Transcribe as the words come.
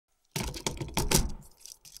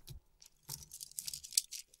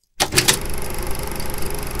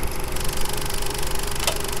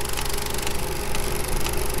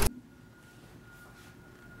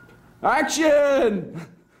Action!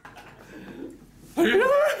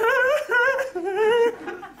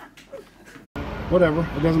 Whatever,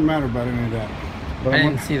 it doesn't matter about any of that. But I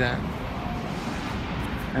didn't see that.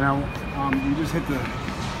 And you just hit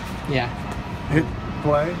hit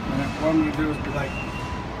play, and what I'm gonna do is be like,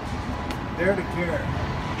 dare to care.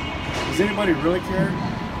 Does anybody really care?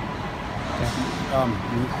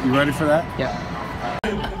 Yeah. You ready for that? Yeah.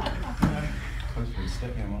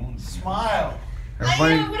 Smile.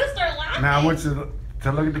 Everybody, I'm gonna start laughing. Now I want you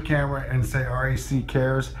to look at the camera and say REC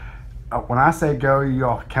cares. When I say go, you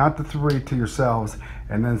all count to 3 to yourselves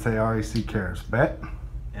and then say REC cares. Bet?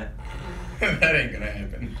 Yeah. That ain't gonna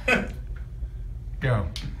happen. Go.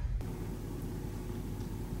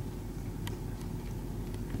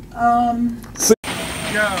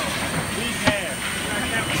 Go.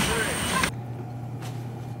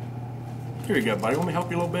 Here you go, buddy. Want me to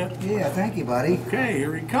help you a little bit? Yeah, thank you, buddy. Okay,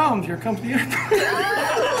 here he comes. Here comes the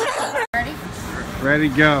Ready? Ready,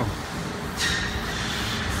 go.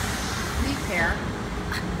 We care.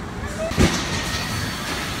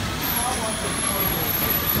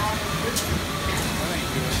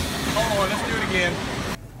 Hold on, let's do it again.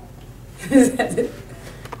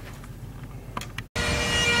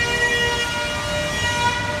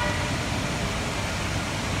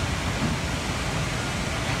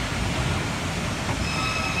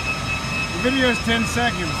 The video is 10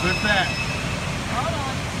 seconds, that's that.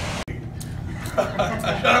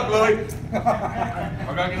 Shut up, Louie. I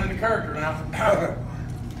gotta get into character now.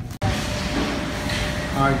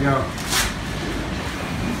 All right, go.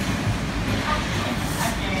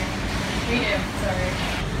 We do, sorry.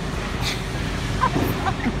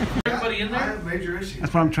 Everybody in there? Major issues.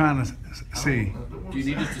 That's what I'm trying to see. Do you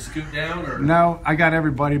need us to scoot down or? No, I got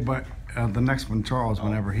everybody but the next one, Charles,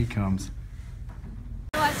 whenever he comes.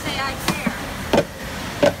 I say I care.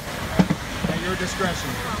 At your discretion.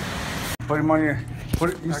 Put him on your,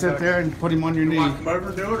 you sit there and put him on your knee. You want to come over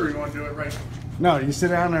and do it, or you want to do it right? No, you sit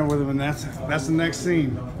down there with him and that's the next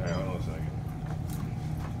scene. Hold on a second.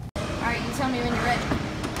 All right, you tell me when you're ready.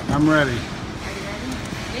 I'm ready. Are you ready?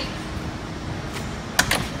 Wait.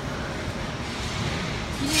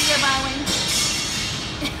 You need to go by wing.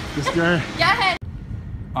 Just go. Go ahead.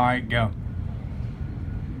 All right, go.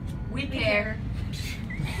 We care.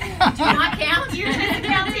 Do you not count? You're just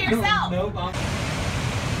count to yourself. Nope.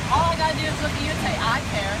 All I gotta do is look at you and say, I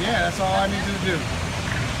care. Yeah, that's all I need you to do.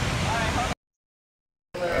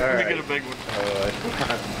 Let me get a big one.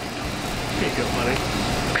 Here you go, buddy.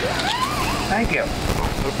 Thank you.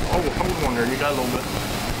 Oh, hold on there. You got a little bit.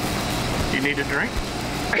 You need a drink?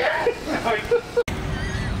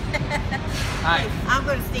 Hi. I'm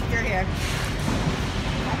gonna stick your hair.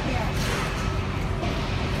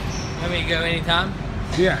 Want me to go anytime?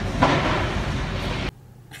 Yeah.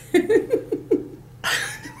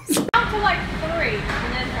 Count to like 3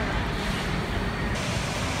 and then turn around.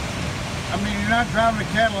 I mean, you're not driving a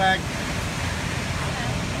Cadillac.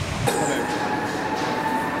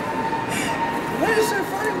 What is so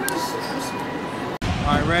funny? What is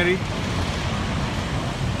All right, ready?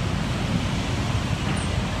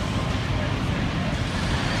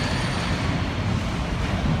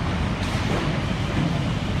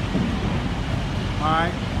 All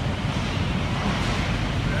right.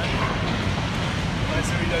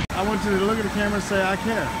 I want you to look at the camera and say, I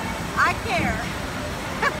care. I care.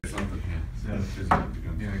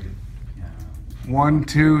 1,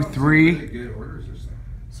 2, 3.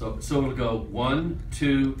 So it'll go 1,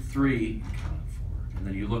 2, 3, and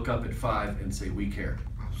then you look up at 5 and say we care.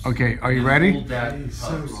 Okay, are you And ready? Hold that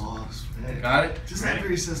pose. Got it? Just after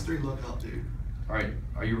he says 3, look up, dude. All right.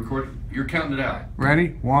 Are you recording? You're counting it out.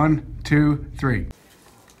 Ready? 1, 2, 3.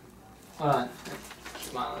 Hold on.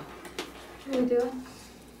 Smiling. What are we doing?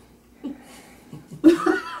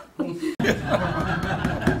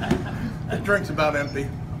 That drink's about empty.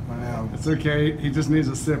 It's okay. He just needs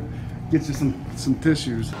a sip. Get you some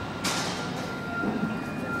tissues.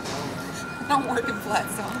 I'm working flat,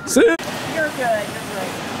 so. See? You're good. You're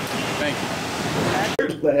great. Thank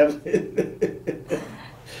you.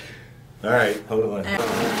 All right, hold on. Real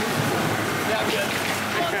good.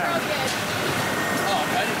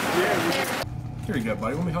 Here you go,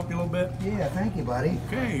 buddy. Want me to help you a little bit? Yeah, thank you, buddy.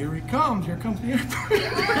 Okay, here he comes. Here comes the airport.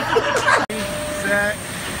 Set,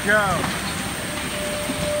 go.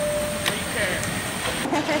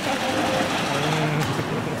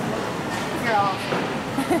 Girl.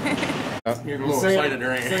 You're a little excited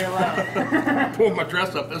there, ain't you? Say it loud. Pulled my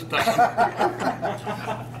dress up this time.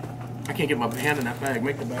 I can't get my hand in that bag.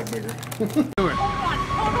 Make the bag bigger. Do it.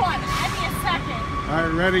 Hold on. Give me a second. All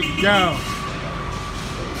right, ready, go.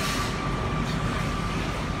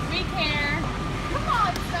 We care. Come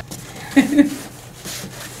on. Let me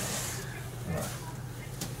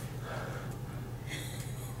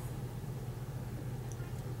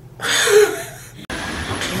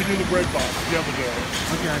do the bread box. Yeah, we'll do it.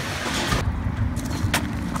 Okay.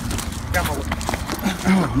 Camera.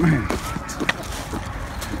 Oh man.